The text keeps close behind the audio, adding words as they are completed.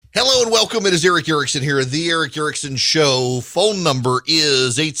Hello and welcome. It is Eric Erickson here, The Eric Erickson Show. Phone number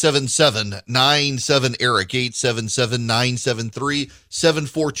is 877-97-ERIC,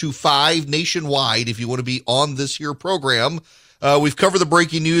 877-973-7425, nationwide if you want to be on this here program. We've covered the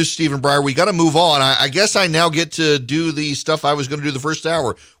breaking news, Stephen Breyer. We got to move on. I guess I now get to do the stuff I was going to do the first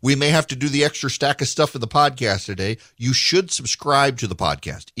hour. We may have to do the extra stack of stuff in the podcast today. You should subscribe to the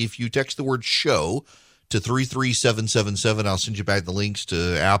podcast. If you text the word show to 33777, I'll send you back the links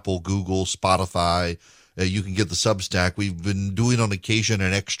to Apple, Google, Spotify. You can get the Substack. We've been doing on occasion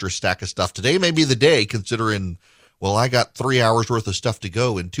an extra stack of stuff. Today may be the day, considering, well, I got 3 hours worth of stuff to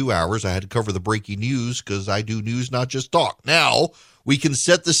go in 2 hours. I had to cover the breaking news because I do news, not just talk. Now we can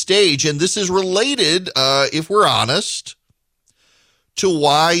set the stage, and this is related, if we're honest, to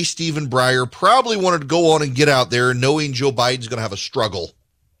why Stephen Breyer probably wanted to go on and get out there knowing Joe Biden's going to have a struggle.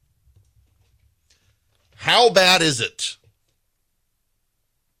 How bad is it?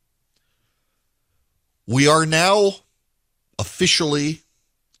 We are now officially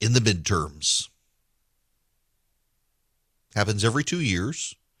in the midterms. Happens every 2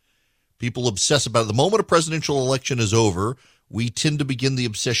 years. People obsess about it. The moment a presidential election is over, we tend to begin the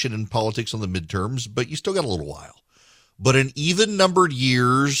obsession in politics on the midterms, but you still got a little while. But in even-numbered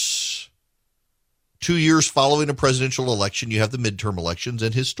years, 2 years following a presidential election, you have the midterm elections,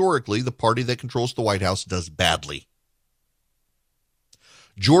 and historically, the party that controls the White House does badly.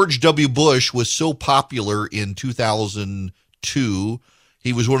 George W. Bush was so popular in 2002,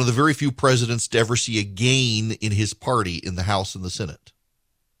 he was one of the very few presidents to ever see a gain in his party in the House and the Senate.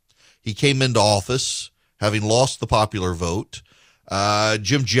 He came into office having lost the popular vote.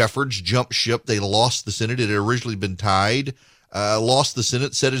 Jim Jeffords jumped ship. They lost the Senate. It had originally been tied. Lost the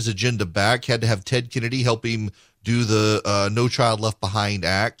Senate, set his agenda back, had to have Ted Kennedy help him do the No Child Left Behind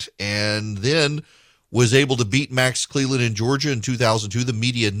Act, and then was able to beat Max Cleland in Georgia in 2002. The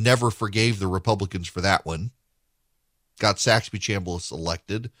media never forgave the Republicans for that one. Got Saxby Chambliss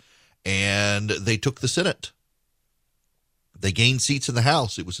elected, and they took the Senate. They gained seats in the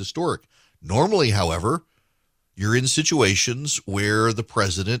House. It was historic. Normally, however, you're in situations where the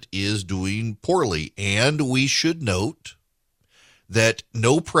president is doing poorly, and we should note that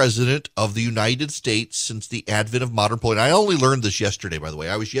no president of the United States since the advent of modern polling, I only learned this yesterday, by the way.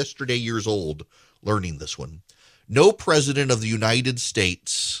 I was yesterday years old learning this one. No president of the United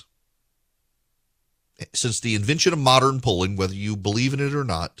States since the invention of modern polling, whether you believe in it or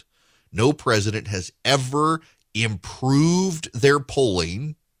not, no president has ever improved their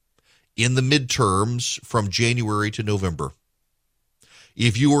polling in the midterms from January to November.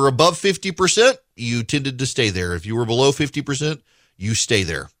 If you were above 50%, you tended to stay there. If you were below 50%, you stay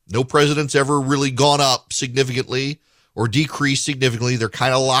there. No president's ever really gone up significantly or decreased significantly. They're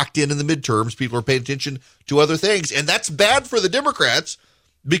kind of locked in the midterms. People are paying attention to other things. And that's bad for the Democrats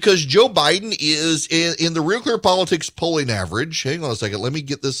because Joe Biden is in the Real Clear Politics polling average. Hang on a second. Let me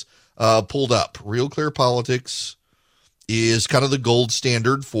get this pulled up. Real Clear Politics is kind of the gold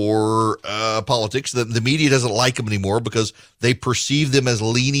standard for politics. The media doesn't like them anymore because they perceive them as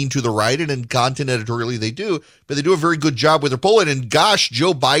leaning to the right, and in content editorially they do, but they do a very good job with their polling. And gosh,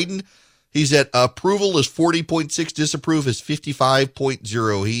 Joe Biden, he's at approval is 40.6, disapprove is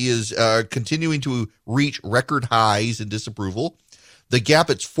 55.0. He is continuing to reach record highs in disapproval. The gap,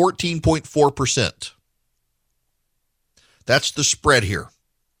 it's 14.4%. That's the spread here.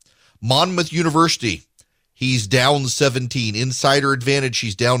 Monmouth University, he's down 17. Insider Advantage,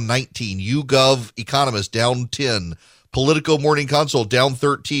 he's down 19. YouGov Economist, down 10. Politico Morning Consult, down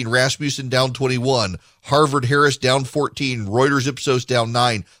 13. Rasmussen, down 21. Harvard Harris, down 14. Reuters Ipsos, down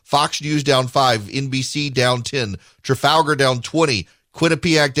 9. Fox News, down 5. NBC, down 10. Trafalgar, down 20.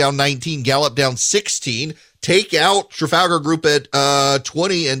 Quinnipiac, down 19. Gallup, down 16. Take out Trafalgar Group at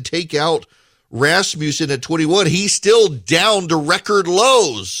 20 and take out Rasmussen at 21. He's still down to record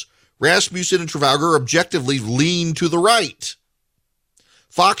lows. Rasmussen and Trafalgar objectively lean to the right.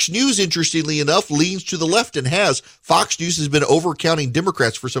 Fox News, interestingly enough, leans to the left and has. Fox News has been overcounting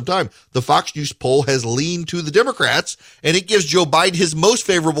Democrats for some time. The Fox News poll has leaned to the Democrats, and it gives Joe Biden his most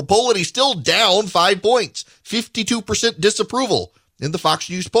favorable poll, and he's still down 5 points. 52% disapproval in the Fox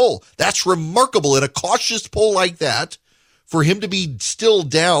News poll. That's remarkable in a cautious poll like that. For him to be still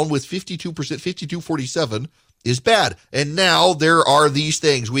down with 52%, 52.47 is bad. And now there are these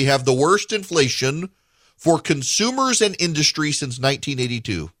things. We have the worst inflation for consumers and industry since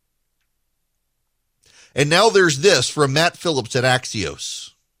 1982. And now there's this from Matt Phillips at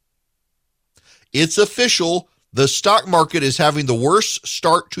Axios. It's official. The stock market is having the worst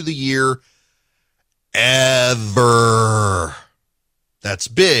start to the year ever. That's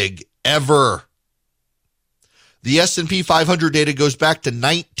big, ever. The S&P 500 data goes back to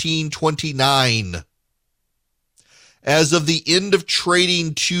 1929. As of the end of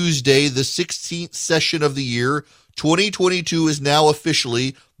trading Tuesday, the 16th session of the year, 2022 is now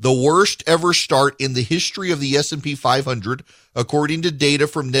officially the worst ever start in the history of the S&P 500, according to data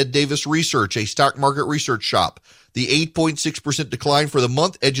from Ned Davis Research, a stock market research shop. The 8.6% decline for the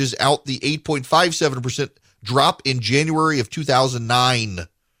month edges out the 8.57% drop in January of 2009.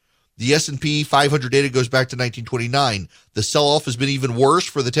 The S&P 500 data goes back to 1929. The sell-off has been even worse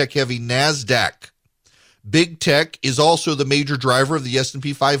for the tech-heavy NASDAQ. Big tech is also the major driver of the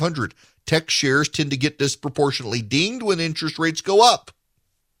S&P 500. Tech shares tend to get disproportionately dinged when interest rates go up.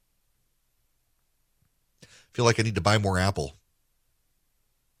 I feel like I need to buy more Apple.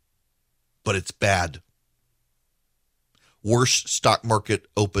 But it's bad. Worst stock market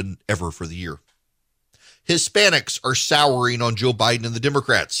open ever for the year. Hispanics are souring on Joe Biden and the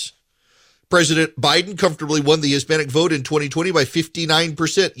Democrats. President Biden comfortably won the Hispanic vote in 2020 by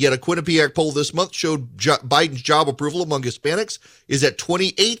 59%, yet a Quinnipiac poll this month showed Biden's job approval among Hispanics is at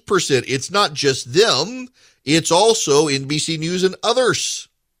 28%. It's not just them, it's also NBC News and others.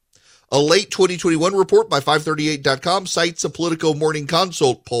 A late 2021 report by 538.com cites a Politico Morning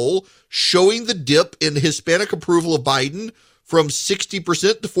Consult poll showing the dip in Hispanic approval of Biden from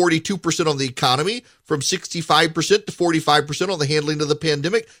 60% to 42% on the economy, from 65% to 45% on the handling of the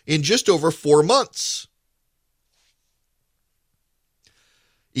pandemic in just over 4 months.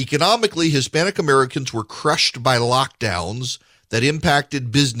 Economically, Hispanic Americans were crushed by lockdowns that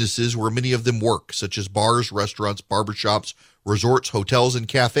impacted businesses where many of them work, such as bars, restaurants, barbershops, resorts, hotels, and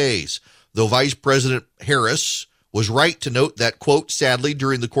cafes. Though Vice President Harris was right to note that, quote, sadly,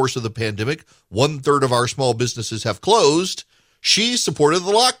 during the course of the pandemic, 1/3 of our small businesses have closed, she supported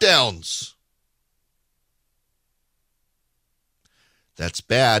the lockdowns. That's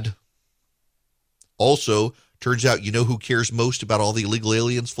bad. Also, turns out you know who cares most about all the illegal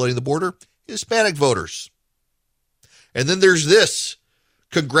aliens flooding the border? Hispanic voters. And then there's this.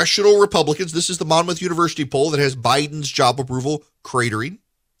 Congressional Republicans, this is the Monmouth University poll that has Biden's job approval cratering.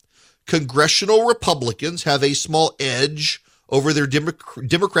 Congressional Republicans have a small edge over their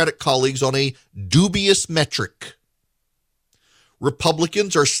Democratic colleagues on a dubious metric.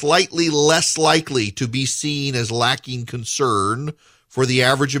 Republicans are slightly less likely to be seen as lacking concern for the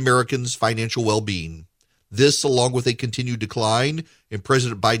average American's financial well-being. This, along with a continued decline in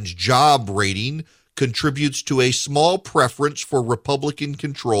President Biden's job rating, contributes to a small preference for Republican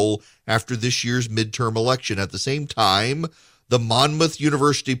control after this year's midterm election. At the same time, the Monmouth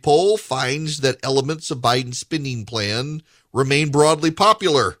University poll finds that elements of Biden's spending plan remain broadly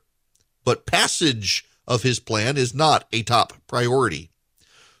popular, but passage of his plan is not a top priority.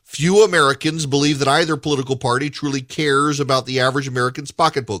 Few Americans believe that either political party truly cares about the average American's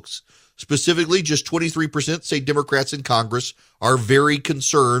pocketbooks. Specifically, just 23% say Democrats in Congress are very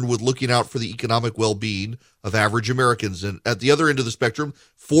concerned with looking out for the economic well-being of average Americans. And at the other end of the spectrum,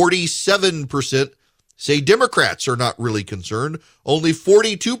 47% say Democrats are not really concerned. Only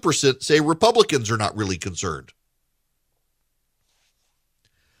 42% say Republicans are not really concerned.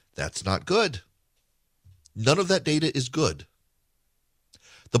 That's not good. None of that data is good.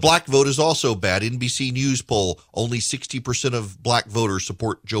 The black vote is also bad. NBC News poll, only 60% of black voters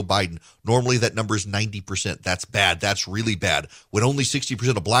support Joe Biden. Normally that number is 90%. That's bad. That's really bad. When only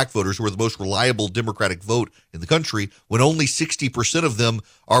 60% of black voters, who are the most reliable Democratic vote in the country, when only 60% of them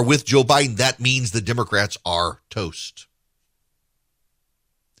are with Joe Biden, that means the Democrats are toast.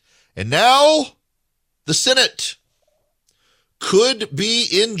 And now the Senate could be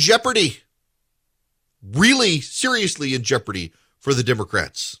in jeopardy. Really seriously in jeopardy for the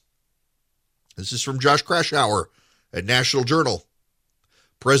Democrats. This is from Josh Krashauer at National Journal.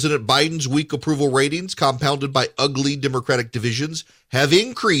 President Biden's weak approval ratings, compounded by ugly Democratic divisions, have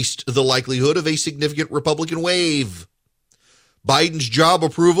increased the likelihood of a significant Republican wave. Biden's job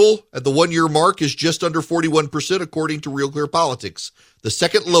approval at the one-year mark is just under 41%, according to Real Clear Politics, the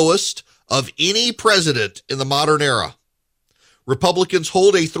second lowest of any president in the modern era. Republicans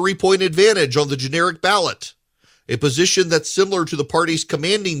hold a 3-point advantage on the generic ballot, a position that's similar to the party's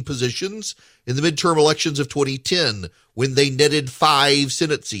commanding positions in the midterm elections of 2010, when they netted 5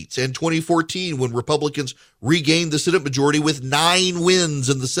 Senate seats, and 2014, when Republicans regained the Senate majority with 9 wins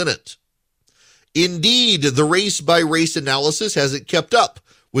in the Senate. Indeed, the race-by-race analysis hasn't kept up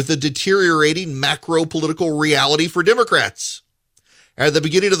with the deteriorating macro-political reality for Democrats. At the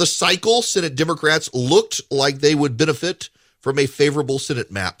beginning of the cycle, Senate Democrats looked like they would benefit from a favorable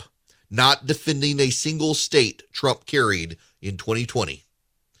Senate map, not defending a single state Trump carried in 2020.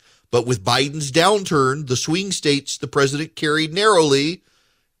 But with Biden's downturn, the swing states the president carried narrowly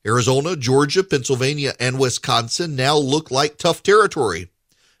Arizona, Georgia, Pennsylvania, and Wisconsin now look like tough territory.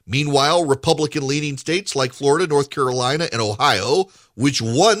 Meanwhile, Republican-leaning states like Florida, North Carolina, and Ohio, which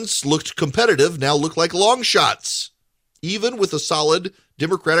once looked competitive, now look like long shots. Even with a solid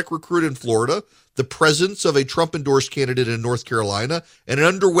Democratic recruit in Florida, the presence of a Trump-endorsed candidate in North Carolina, and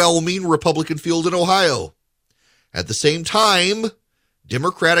an underwhelming Republican field in Ohio. At the same time,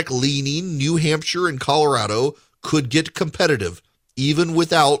 Democratic-leaning New Hampshire and Colorado could get competitive, even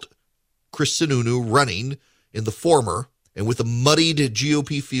without Chris Sununu running in the former, and with a muddied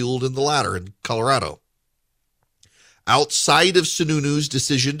GOP field in the latter in Colorado. Outside of Sununu's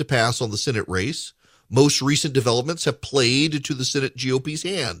decision to pass on the Senate race, most recent developments have played to the Senate GOP's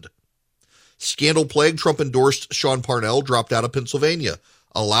hand. Scandal-plagued Trump-endorsed Sean Parnell dropped out of Pennsylvania,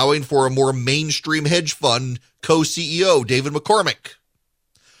 allowing for a more mainstream hedge fund co-CEO, David McCormick.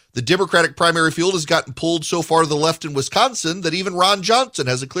 The Democratic primary field has gotten pulled so far to the left in Wisconsin that even Ron Johnson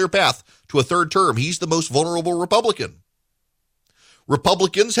has a clear path to a third term. He's the most vulnerable Republican.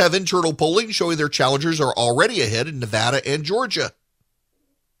 Republicans have internal polling showing their challengers are already ahead in Nevada and Georgia.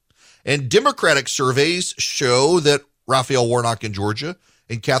 And Democratic surveys show that Raphael Warnock in Georgia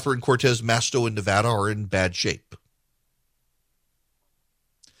and Catherine Cortez Masto in Nevada are in bad shape.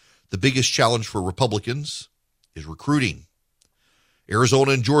 The biggest challenge for Republicans is recruiting.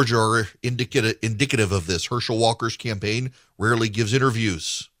 Arizona and Georgia are indicative of this. Herschel Walker's campaign rarely gives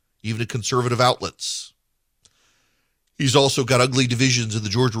interviews, even to conservative outlets. He's also got ugly divisions in the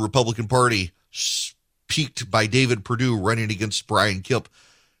Georgia Republican Party, peaked by David Perdue running against Brian Kemp,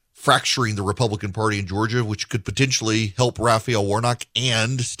 fracturing the Republican Party in Georgia, which could potentially help Raphael Warnock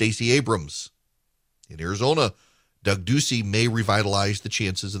and Stacey Abrams. In Arizona, Doug Ducey may revitalize the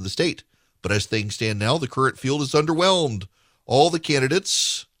chances in the state. But as things stand now, the current field is underwhelmed. All the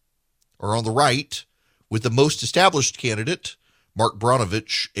candidates are on the right, with the most established candidate, Mark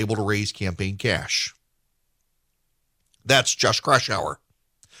Bronovich, able to raise campaign cash. That's Josh Kraushaar.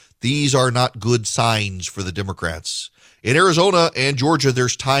 These are not good signs for the Democrats. In Arizona and Georgia,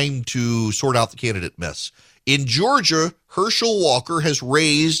 there's time to sort out the candidate mess. In Georgia, Herschel Walker has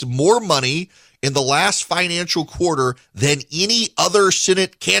raised more money in the last financial quarter than any other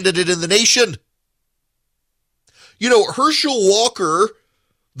Senate candidate in the nation. You know, Herschel Walker,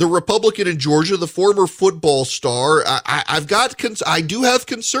 the Republican in Georgia, the former football star, I do have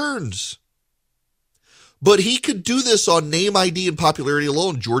concerns. But he could do this on name ID and popularity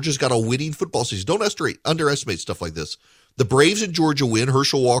alone. Georgia's got a winning football season. Don't underestimate stuff like this. The Braves in Georgia win.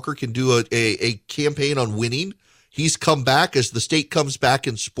 Herschel Walker can do a campaign on winning. He's come back as the state comes back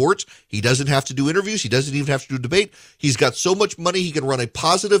in sports. He doesn't have to do interviews. He doesn't even have to do debate. He's got so much money, he can run a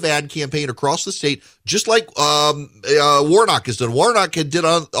positive ad campaign across the state, just like Warnock has done. Warnock did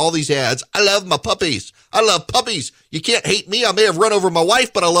all these ads. I love my puppies. I love puppies. You can't hate me. I may have run over my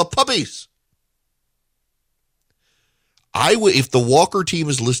wife, but I love puppies. If the Walker team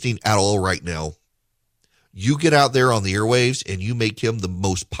is listening at all right now, you get out there on the airwaves and you make him the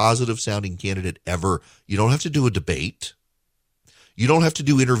most positive sounding candidate ever. You don't have to do a debate. You don't have to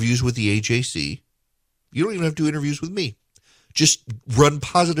do interviews with the AJC. You don't even have to do interviews with me. Just run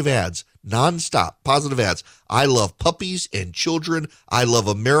positive ads, nonstop positive ads. I love puppies and children. I love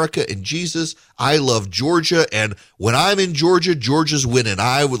America and Jesus. I love Georgia. And when I'm in Georgia, Georgia's winning.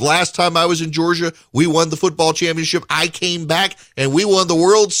 Last time I was in Georgia, we won the football championship. I came back and we won the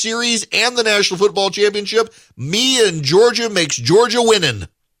World Series and the National Football Championship. Me and Georgia makes Georgia winning.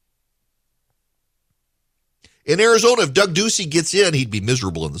 In Arizona, if Doug Ducey gets in, he'd be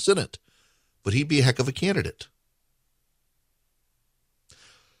miserable in the Senate, but he'd be a heck of a candidate.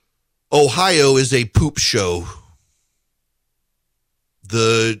 Ohio is a poop show.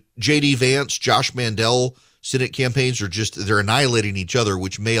 The J.D. Vance, Josh Mandel Senate campaigns they're annihilating each other,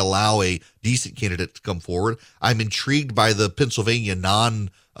 which may allow a decent candidate to come forward. I'm intrigued by the Pennsylvania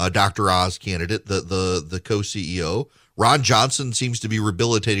Dr. Oz candidate, the co-CEO. Ron Johnson seems to be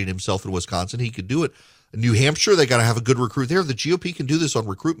rehabilitating himself in Wisconsin. He could do it. New Hampshire, they got to have a good recruit there. The GOP can do this on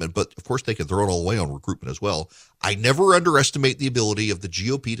recruitment, but of course they can throw it all away on recruitment as well. I never underestimate the ability of the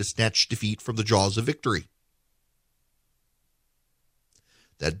GOP to snatch defeat from the jaws of victory.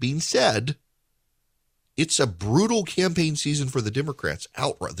 That being said, it's a brutal campaign season for the Democrats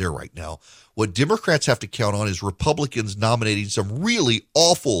out right there right now. What Democrats have to count on is Republicans nominating some really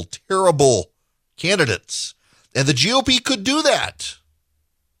awful, terrible candidates. And the GOP could do that.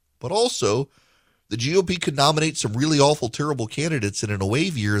 But also, the GOP could nominate some really awful, terrible candidates, and in a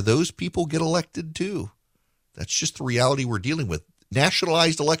wave year, those people get elected too. That's just the reality we're dealing with.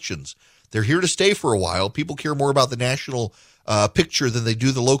 Nationalized elections, they're here to stay for a while. People care more about the national picture than they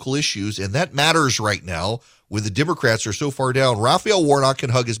do the local issues, and that matters right now when the Democrats are so far down. Raphael Warnock can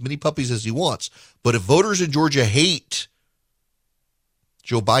hug as many puppies as he wants. But if voters in Georgia hate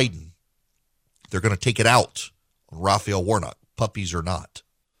Joe Biden, they're going to take it out on Raphael Warnock, puppies or not.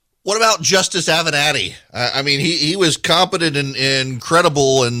 What about Justice Avenatti? I mean, he was competent and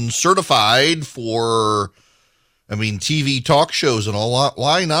credible and certified for, TV talk shows and all that.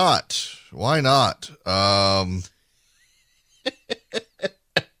 Why not? Why not?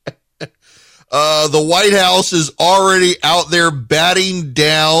 The White House is already out there batting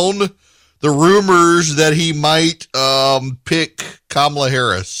down the rumors that he might pick Kamala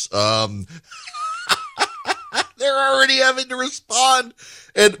Harris. They're already having to respond.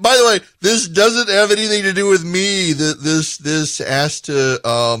 And by the way, this doesn't have anything to do with me. This has to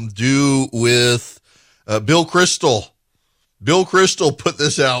do with Bill Kristol. Bill Kristol put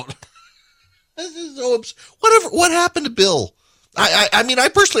this out. This is so what happened to Bill? I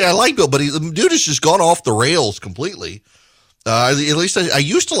personally like Bill, but the dude has just gone off the rails completely. At least I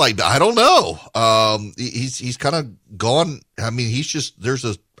used to like Bill. I don't know. He's kind of gone. He's just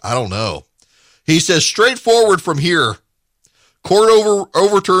I don't know. He says straightforward from here. Court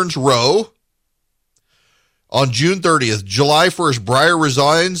overturns Roe on June 30th. July 1st, Breyer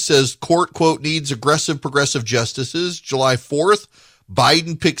resigns, says court, quote, needs aggressive progressive justices. July 4th,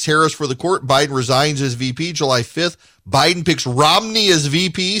 Biden picks Harris for the court. Biden resigns as VP. July 5th, Biden picks Romney as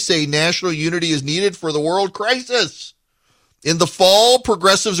VP, saying national unity is needed for the world crisis. In the fall,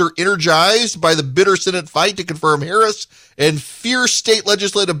 progressives are energized by the bitter Senate fight to confirm Harris, and fierce state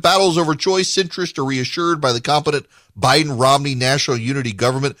legislative battles over choice. Centrists are reassured by the competent Biden-Romney national unity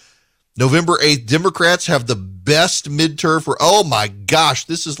government. November 8th, Democrats have the best midterm for, oh my gosh,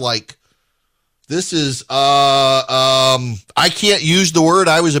 I can't use the word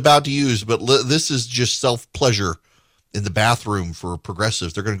I was about to use, but this is just self-pleasure in the bathroom for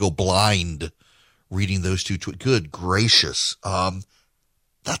progressives. They're going to go blind reading those two tweets. Good gracious.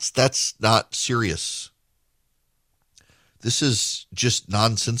 That's not serious. This is just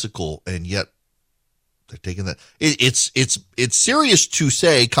nonsensical, and yet they're taking that. It's serious to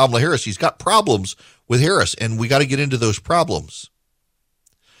say Kamala Harris. He's got problems with Harris, and we got to get into those problems.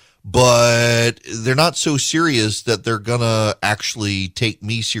 But they're not so serious that they're going to actually take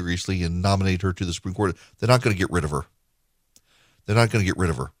me seriously and nominate her to the Supreme Court. They're not going to get rid of her.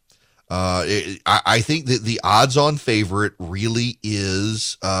 I think that the odds-on favorite really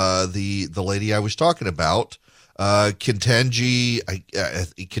is the lady I was talking about, Ketanji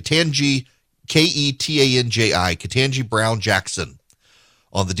Ketanji, Ketanji Brown Jackson,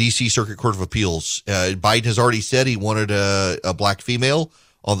 on the D.C. Circuit Court of Appeals. Biden has already said he wanted a black female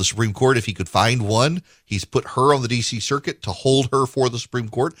on the Supreme Court if he could find one. He's put her on the D.C. Circuit to hold her for the Supreme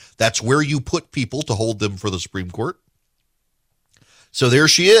Court. That's where you put people, to hold them for the Supreme Court. So there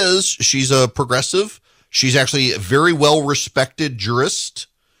she is. She's a progressive. She's actually a very well-respected jurist,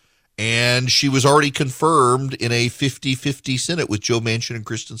 and she was already confirmed in a 50-50 Senate with Joe Manchin and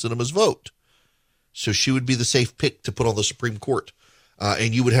Kristen Sinema's vote. So she would be the safe pick to put on the Supreme Court.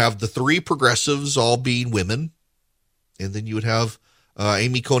 And you would have the three progressives all being women, and then you would have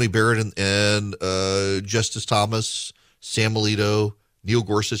Amy Coney Barrett and Justice Thomas, Sam Alito, Neil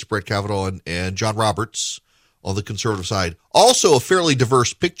Gorsuch, Brett Kavanaugh, and John Roberts on the conservative side. Also a fairly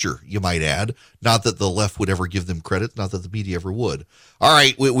diverse picture, you might add. Not that the left would ever give them credit, not that the media ever would. All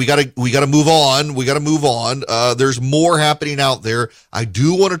right, we gotta move on. We gotta move on. There's more happening out there. I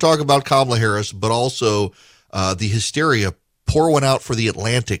do want to talk about Kamala Harris, but also the hysteria. Pour one out for The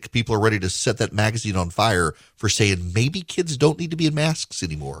Atlantic. People are ready to set that magazine on fire for saying maybe kids don't need to be in masks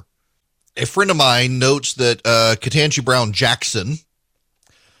anymore. A friend of mine notes that Ketanji Brown Jackson,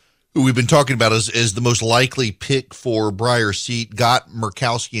 who we've been talking about as the most likely pick for Breyer's seat, got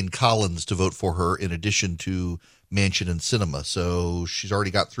Murkowski and Collins to vote for her in addition to Manchin and Sinema. So she's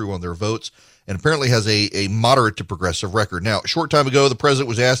already got through on their votes and apparently has a moderate to progressive record. Now, a short time ago, the president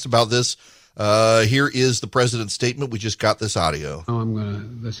was asked about this. Here is the president's statement. We just got this audio.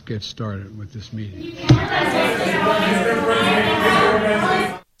 Let's get started with this meeting.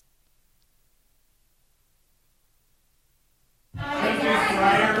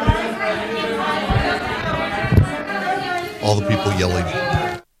 All the people yelling.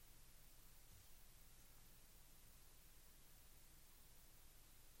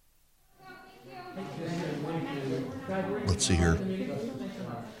 Let's see here.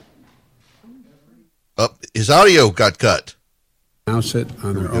 His audio got cut. Announce it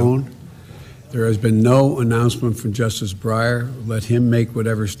on their own. There has been no announcement from Justice Breyer. Let him make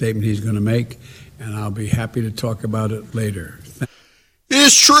whatever statement he's going to make, and I'll be happy to talk about it later. It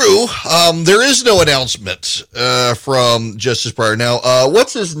is true. There is no announcement from Justice Breyer. Now,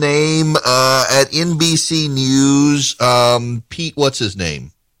 what's his name at NBC News? Pete, what's his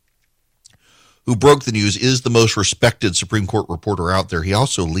name? Who broke the news, is the most respected Supreme Court reporter out there. He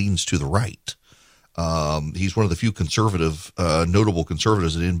also leans to the right. He's one of the few conservative, notable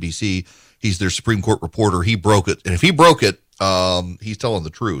conservatives at NBC. He's their Supreme Court reporter. He broke it, and if he broke it, he's telling the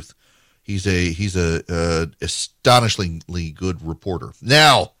truth. He's a astonishingly good reporter.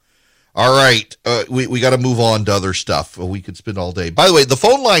 Now, all right, we got to move on to other stuff. We could spend all day. By the way, the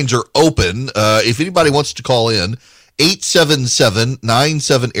phone lines are open. If anybody wants to call in,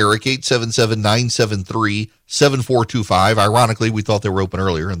 877-97-ERIC, 877-973-7425. Ironically, we thought they were open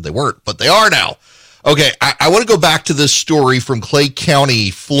earlier, and they weren't, but they are now. Okay, I want to go back to this story from Clay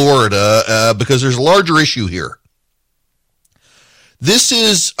County, Florida, because there's a larger issue here. This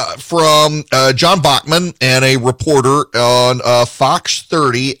is from John Bachman and a reporter on Fox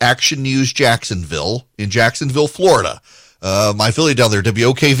 30 Action News Jacksonville in Jacksonville, Florida. My affiliate down there,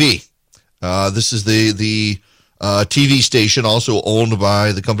 WOKV. This is the TV station also owned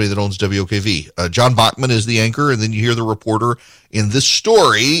by the company that owns WOKV. John Bachman is the anchor, and then you hear the reporter in this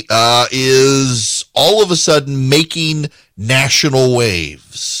story is all of a sudden making national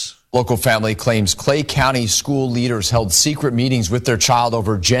waves. Local family claims Clay County school leaders held secret meetings with their child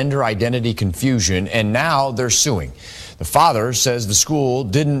over gender identity confusion, and now they're suing. The father says the school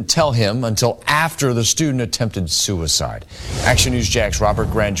didn't tell him until after the student attempted suicide. Action News Jack's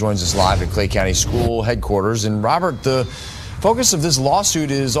Robert Grant joins us live at Clay County School headquarters. And Robert, the focus of this lawsuit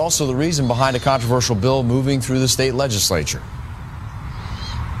is also the reason behind a controversial bill moving through the state legislature.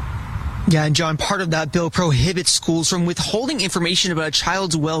 Yeah, and John, part of that bill prohibits schools from withholding information about a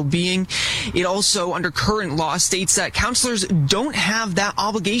child's well-being. It also, under current law, states that counselors don't have that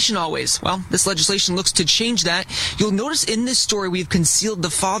obligation always. Well, this legislation looks to change that. You'll notice in this story we've concealed the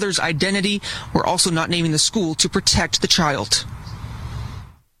father's identity. We're also not naming the school to protect the child.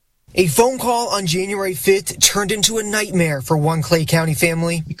 A phone call on January 5th turned into a nightmare for one Clay County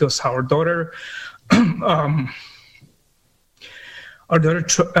family. Because our daughter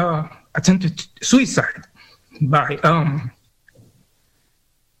attempted suicide by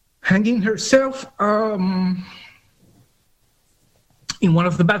hanging herself in one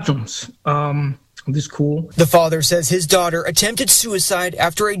of the bathrooms of the school. The father says his daughter attempted suicide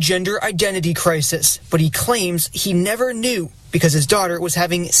after a gender identity crisis, but he claims he never knew because his daughter was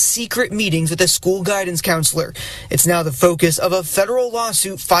having secret meetings with a school guidance counselor. It's now the focus of a federal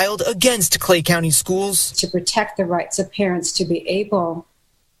lawsuit filed against Clay County schools. To protect the rights of parents to be able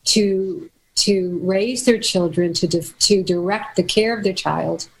to raise their children, to direct the care of their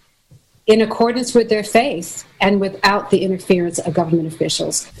child in accordance with their faith and without the interference of government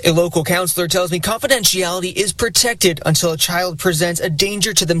officials. A local counselor tells me confidentiality is protected until a child presents a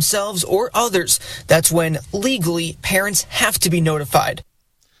danger to themselves or others. That's when, legally, parents have to be notified.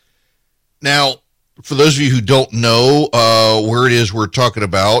 Now, for those of you who don't know where it is we're talking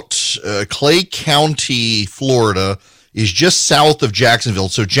about, Clay County, Florida, is just south of Jacksonville.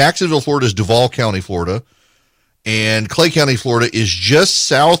 So Jacksonville, Florida is Duval County, Florida. And Clay County, Florida is just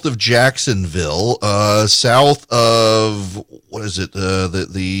south of Jacksonville, south of, what is it,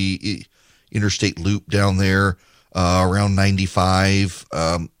 the interstate loop down there, around 95,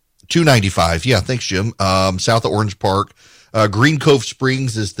 295. Yeah, thanks, Jim. South of Orange Park. Green Cove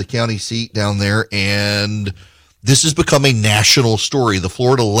Springs is the county seat down there. And this has become a national story. The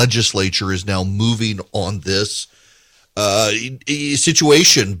Florida legislature is now moving on this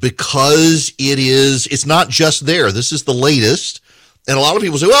situation because it's not just there. This is the latest. And a lot of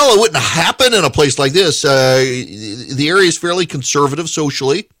people say, well, it wouldn't happen in a place like this. The area is fairly conservative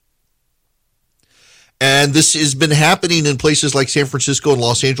socially. And this has been happening in places like San Francisco and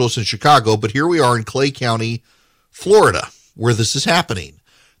Los Angeles and Chicago. But here we are in Clay County, Florida, where this is happening.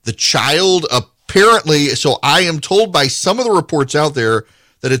 The child apparently, so I am told by some of the reports out there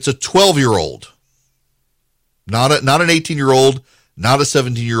that it's a 12-year-old. Not an 18-year-old, not a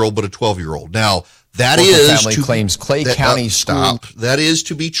 17-year-old, but a 12-year-old. Now, that is family claims Clay County school. That is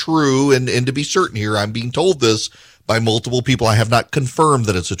to be true and to be certain here. I'm being told this by multiple people. I have not confirmed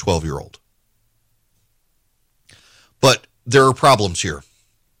that it's a 12-year-old. But there are problems here.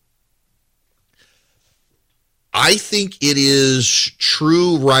 I think it is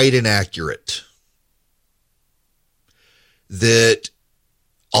true, right, and accurate that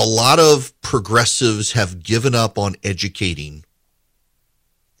a lot of progressives have given up on educating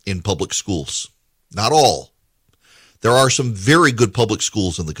in public schools. Not all. There are some very good public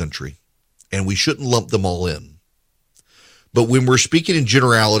schools in the country, and we shouldn't lump them all in. But when we're speaking in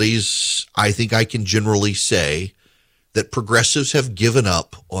generalities, I think I can generally say that progressives have given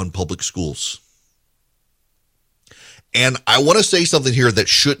up on public schools. And I want to say something here that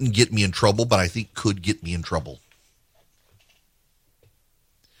shouldn't get me in trouble, but I think could get me in trouble.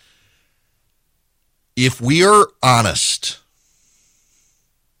 If we are honest,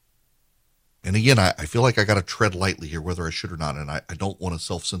 and again, I feel like I got to tread lightly here, whether I should or not, and I don't want to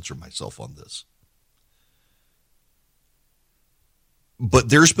self-censor myself on this. But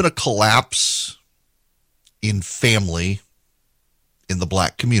there's been a collapse in family in the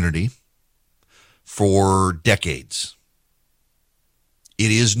black community for decades.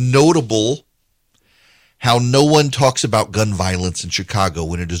 It is notable how no one talks about gun violence in Chicago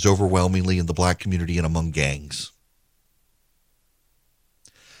when it is overwhelmingly in the black community and among gangs.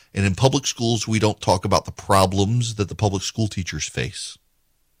 And in public schools, we don't talk about the problems that the public school teachers face.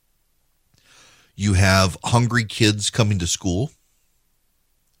 You have hungry kids coming to school,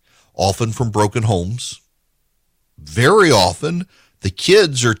 often from broken homes. Very often, the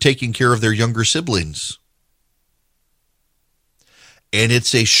kids are taking care of their younger siblings. And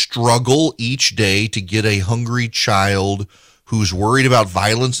it's a struggle each day to get a hungry child who's worried about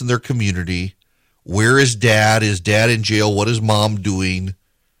violence in their community. Where is dad? Is dad in jail? What is mom doing?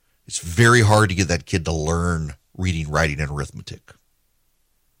 It's very hard to get that kid to learn reading, writing, and arithmetic.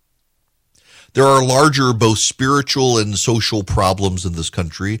 There are larger, both spiritual and social problems in this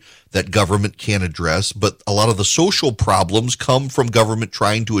country that government can't address, but a lot of the social problems come from government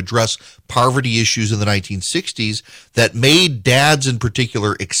trying to address poverty issues in the 1960s that made dads in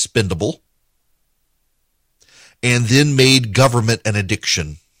particular expendable and then made government an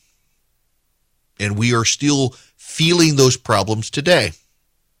addiction. And we are still feeling those problems today.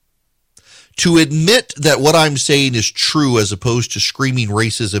 To admit that what I'm saying is true as opposed to screaming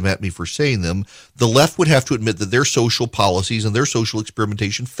racism at me for saying them, the left would have to admit that their social policies and their social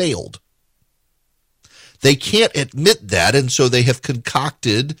experimentation failed. They can't admit that, and so they have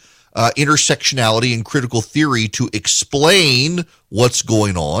concocted intersectionality and critical theory to explain what's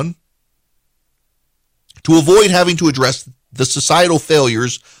going on, to avoid having to address the societal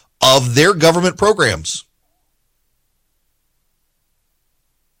failures of their government programs.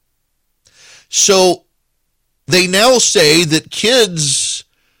 So they now say that kids,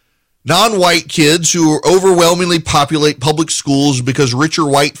 non-white kids who overwhelmingly populate public schools because richer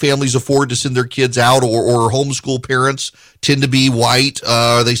white families afford to send their kids out, or homeschool parents tend to be white,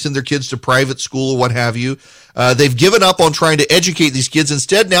 they send their kids to private school or what have you. They've given up on trying to educate these kids.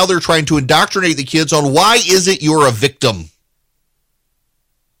 Instead, now they're trying to indoctrinate the kids on why is it you're a victim.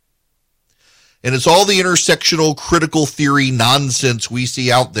 And it's all the intersectional critical theory nonsense we see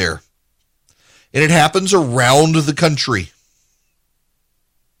out there. And it happens around the country.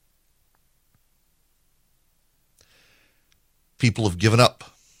 People have given up.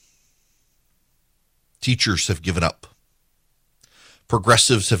 Teachers have given up.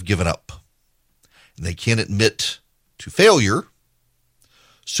 Progressives have given up. And they can't admit to failure,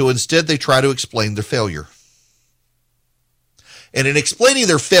 so instead they try to explain their failure. And in explaining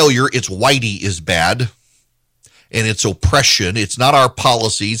their failure, it's whitey is bad. And it's oppression. It's not our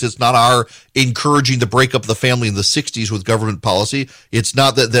policies. It's not our encouraging the breakup of the family in the 60s with government policy. It's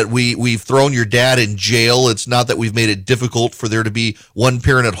not that we've thrown your dad in jail. It's not that we've made it difficult for there to be one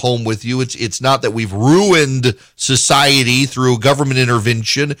parent at home with you. It's not that we've ruined society through government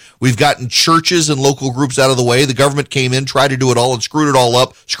intervention. We've gotten churches and local groups out of the way. The government came in, tried to do it all, and screwed it all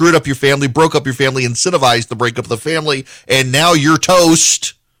up, screwed up your family, broke up your family, incentivized the breakup of the family, and now you're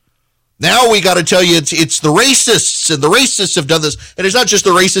toast. Now we got to tell you it's the racists, and the racists have done this. And it's not just the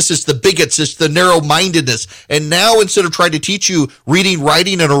racists, it's the bigots, it's the narrow-mindedness. And now instead of trying to teach you reading,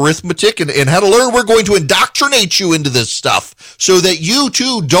 writing, and arithmetic and how to learn, we're going to indoctrinate you into this stuff so that you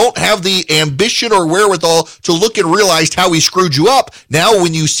too don't have the ambition or wherewithal to look and realize how we screwed you up. Now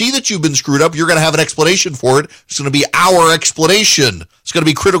when you see that you've been screwed up, you're going to have an explanation for it. It's going to be our explanation. It's going to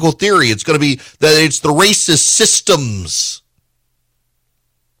be critical theory. It's going to be that it's the racist systems.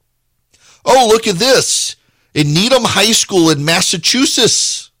 Oh, look at this. In Needham High School in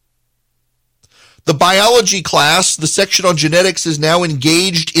Massachusetts, the biology class, the section on genetics, is now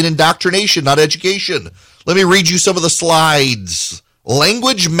engaged in indoctrination, not education. Let me read you some of the slides.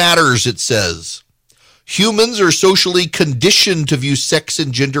 Language matters, it says. Humans are socially conditioned to view sex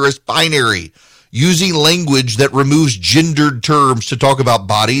and gender as binary. Using language that removes gendered terms to talk about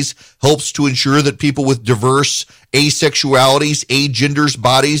bodies helps to ensure that people with diverse asexualities, agenders,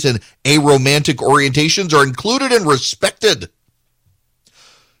 bodies, and aromantic orientations are included and respected.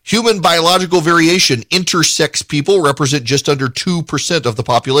 Human biological variation, intersex people represent just under 2% of the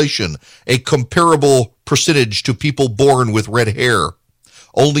population, a comparable percentage to people born with red hair.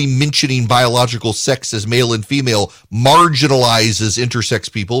 Only mentioning biological sex as male and female marginalizes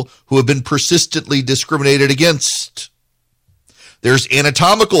intersex people who have been persistently discriminated against. There's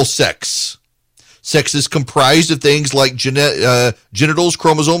anatomical sex. Sex is comprised of things like genitals,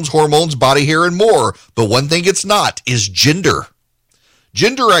 chromosomes, hormones, body hair, and more. But one thing it's not is gender.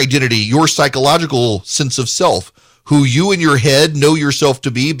 Gender identity, your psychological sense of self, who you in your head know yourself to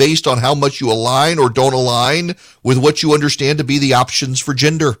be based on how much you align or don't align with what you understand to be the options for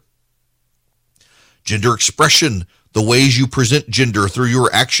gender. Gender expression, the ways you present gender through your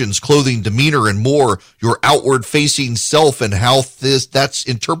actions, clothing, demeanor, and more, your outward-facing self and how that's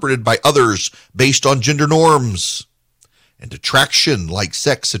interpreted by others based on gender norms. And attraction, like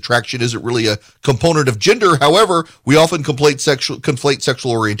sex, attraction isn't really a component of gender. However, we often conflate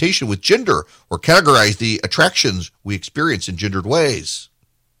sexual orientation with gender or categorize the attractions we experience in gendered ways.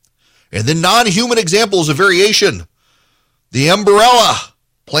 And then non-human examples of variation. The umbrella.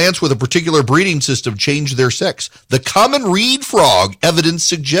 Plants with a particular breeding system change their sex. The common reed frog, evidence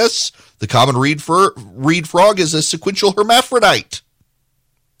suggests the common reed frog is a sequential hermaphrodite.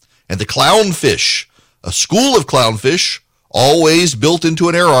 And the clownfish, a school of clownfish, always built into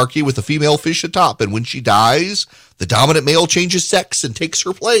an hierarchy with a female fish atop. And when she dies, the dominant male changes sex and takes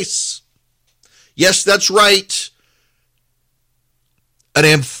her place. Yes, that's right. An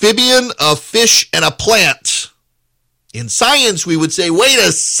amphibian, a fish, and a plant. In science, we would say, wait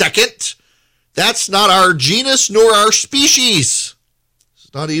a second, that's not our genus nor our species.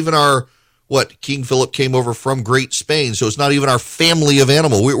 It's not even our, King Philip came over from Great Spain, so it's not even our family of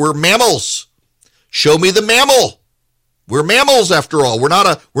animal. We're mammals. Show me the mammal. We're mammals after all. We're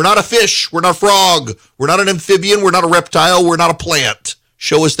not a fish. We're not a frog. We're not an amphibian. We're not a reptile. We're not a plant.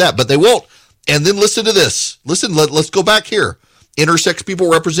 Show us that, but they won't. And then listen to this. Listen, let's go back here. Intersex people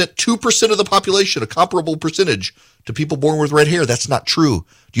represent 2% of the population, a comparable percentage to people born with red hair. That's not true.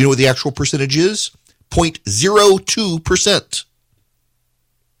 Do you know what the actual percentage is? 0.02%.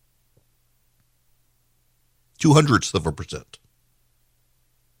 0.02%.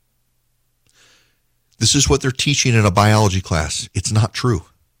 This is what they're teaching in a biology class. It's not true.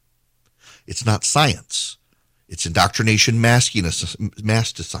 It's not science. It's indoctrination masking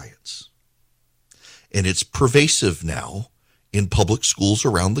masked to science. And it's pervasive now in public schools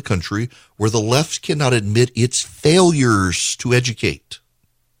around the country where the left cannot admit its failures to educate.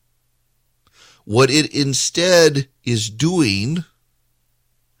 What it instead is doing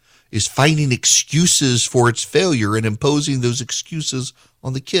is finding excuses for its failure and imposing those excuses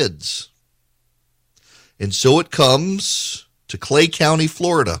on the kids. And so it comes to Clay County,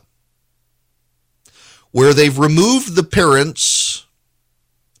 Florida, where they've removed the parents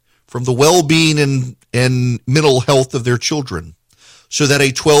from the well-being and mental health of their children so that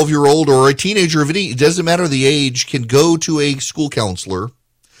a 12-year-old or a teenager, it doesn't matter the age, can go to a school counselor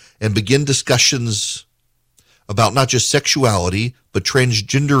and begin discussions about not just sexuality, but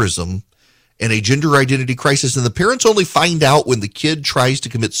transgenderism and a gender identity crisis. And the parents only find out when the kid tries to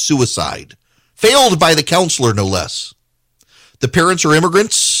commit suicide, failed by the counselor, no less. The parents are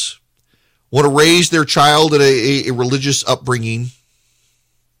immigrants, want to raise their child in a religious upbringing.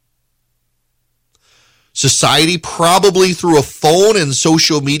 Society, probably through a phone and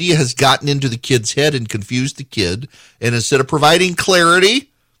social media, has gotten into the kid's head and confused the kid. And instead of providing clarity,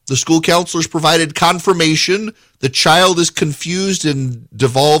 the school counselors provided confirmation. The child is confused and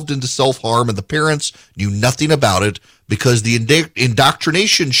devolved into self-harm, and the parents knew nothing about it because the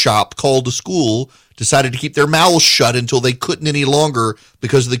indoctrination shop called the school decided to keep their mouths shut until they couldn't any longer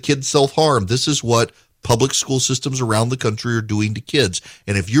because of the kid's self-harm. This is what public school systems around the country are doing to kids.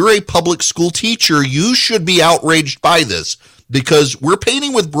 And if you're a public school teacher, you should be outraged by this because we're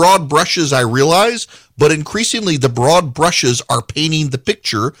painting with broad brushes, I realize, but increasingly the broad brushes are painting the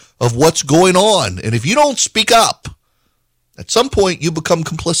picture of what's going on. And if you don't speak up, at some point you become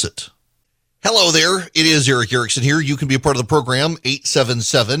complicit. Hello there. It is Eric Erickson here. You can be a part of the program,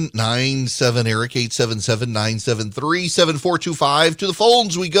 877-97-ERIC, 877-973-7425. To the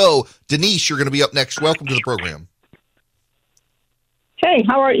phones we go. Denise, you're going to be up next. Welcome to the program. Hey,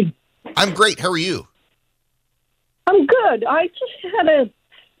 how are you? I'm great. How are you? I'm good. I just had a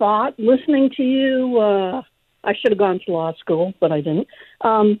thought listening to you. I should have gone to law school, but I didn't.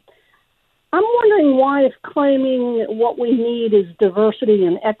 I'm wondering why, if claiming what we need is diversity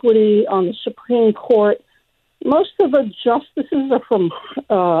and equity on the Supreme Court, most of the justices are from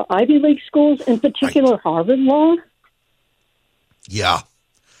Ivy League schools, in particular Harvard Law. Yeah.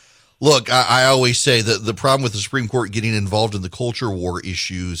 Look, I always say that the problem with the Supreme Court getting involved in the culture war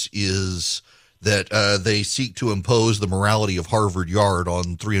issues is that they seek to impose the morality of Harvard Yard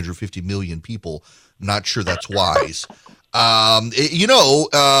on 350 million people. I'm not sure that's wise. First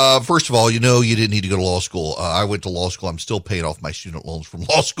of all, you didn't need to go to law school. I went to law school. I'm still paying off my student loans from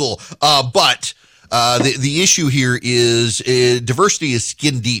law school. But the issue here is diversity is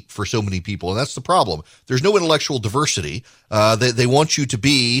skin deep for so many people, and that's the problem. There's no intellectual diversity. They want you to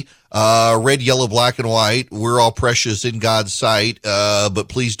be red, yellow, black, and white. We're all precious in God's sight, but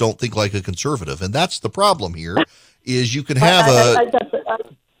please don't think like a conservative. And that's the problem here. Is you can have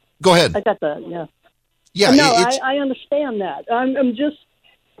Go ahead. I got that. Yeah. Yeah, no, I understand that. I'm just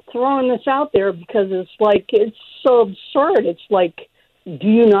throwing this out there because it's so absurd. It's like, do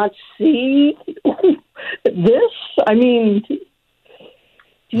you not see this? I mean, do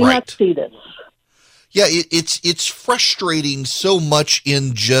you not see this? Yeah, it's frustrating so much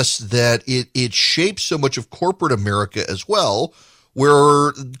in just that it shapes so much of corporate America as well,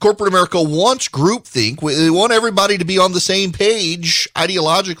 where corporate America wants groupthink. They want everybody to be on the same page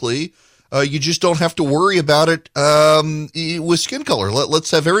ideologically. You just don't have to worry about it with skin color.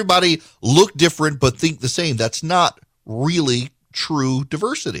 Let's have everybody look different but think the same. That's not really true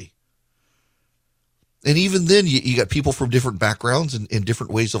diversity. And even then, you got people from different backgrounds and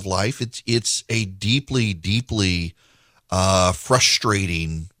different ways of life. It's a deeply, deeply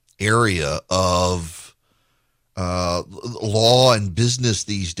frustrating area of law and business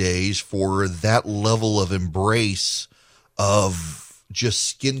these days for that level of embrace of just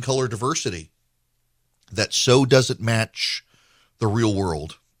skin color diversity that so doesn't match the real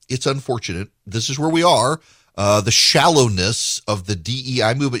world. It's unfortunate. This is where we are. The shallowness of the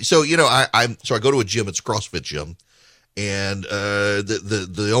DEI movement. So, I go to a gym. It's a CrossFit gym. And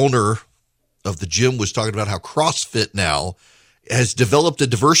the owner of the gym was talking about how CrossFit now has developed a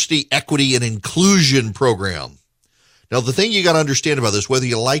diversity, equity, and inclusion program. Now, the thing you got to understand about this, whether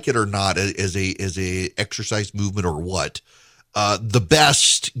you like it or not, as a exercise movement or what, the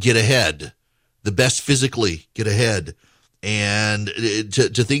best get ahead, the best physically get ahead. And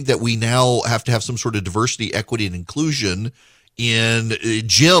to think that we now have to have some sort of diversity, equity, and inclusion in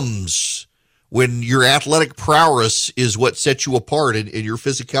gyms when your athletic prowess is what sets you apart and your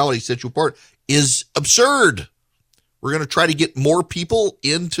physicality sets you apart is absurd. We're going to try to get more people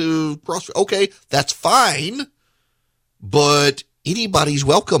into CrossFit. Okay, that's fine, but anybody's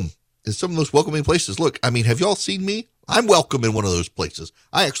welcome in some of those welcoming places. Look, I mean, have y'all seen me? I'm welcome in one of those places.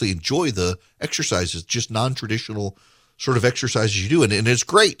 I actually enjoy the exercises, just non-traditional sort of exercises you do, and it's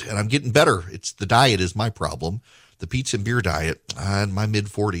great, and I'm getting better. It's the diet is my problem, the pizza and beer diet. In my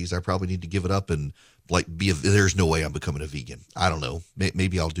mid-40s, I probably need to give it up and there's no way I'm becoming a vegan. I don't know.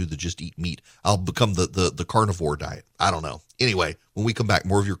 Maybe I'll do the just eat meat. I'll become the carnivore diet. I don't know. Anyway, when we come back,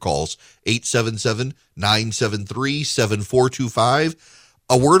 more of your calls, 877-973-7425.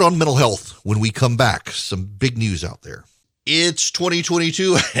 A word on mental health when we come back. Some big news out there. It's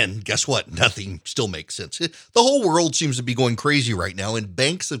 2022, and guess what? Nothing still makes sense. The whole world seems to be going crazy right now, and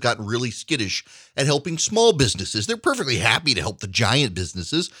banks have gotten really skittish at helping small businesses. They're perfectly happy to help the giant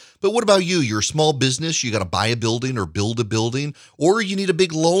businesses, but what about you? You're a small business, you got to buy a building or build a building, or you need a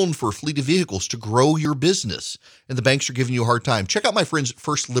big loan for a fleet of vehicles to grow your business, and the banks are giving you a hard time. Check out my friends at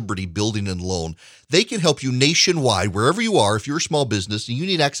First Liberty Building and Loan. They can help you nationwide, wherever you are. If you're a small business and you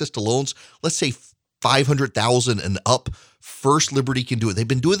need access to loans, let's say $500,000 and up, First Liberty can do it. They've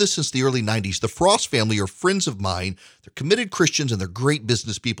been doing this since the early 90s. The Frost family are friends of mine. They're committed Christians and they're great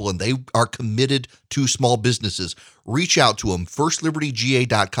business people, and they are committed to small businesses. Reach out to them.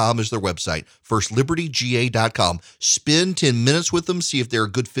 FirstLibertyGA.com is their website. FirstLibertyGA.com. Spend 10 minutes with them. See if they're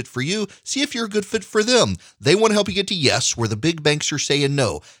a good fit for you. See if you're a good fit for them. They want to help you get to yes, where the big banks are saying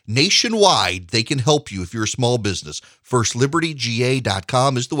no. Nationwide, they can help you if you're a small business.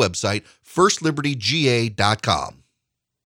 FirstLibertyGA.com is the website. FirstLibertyGA.com.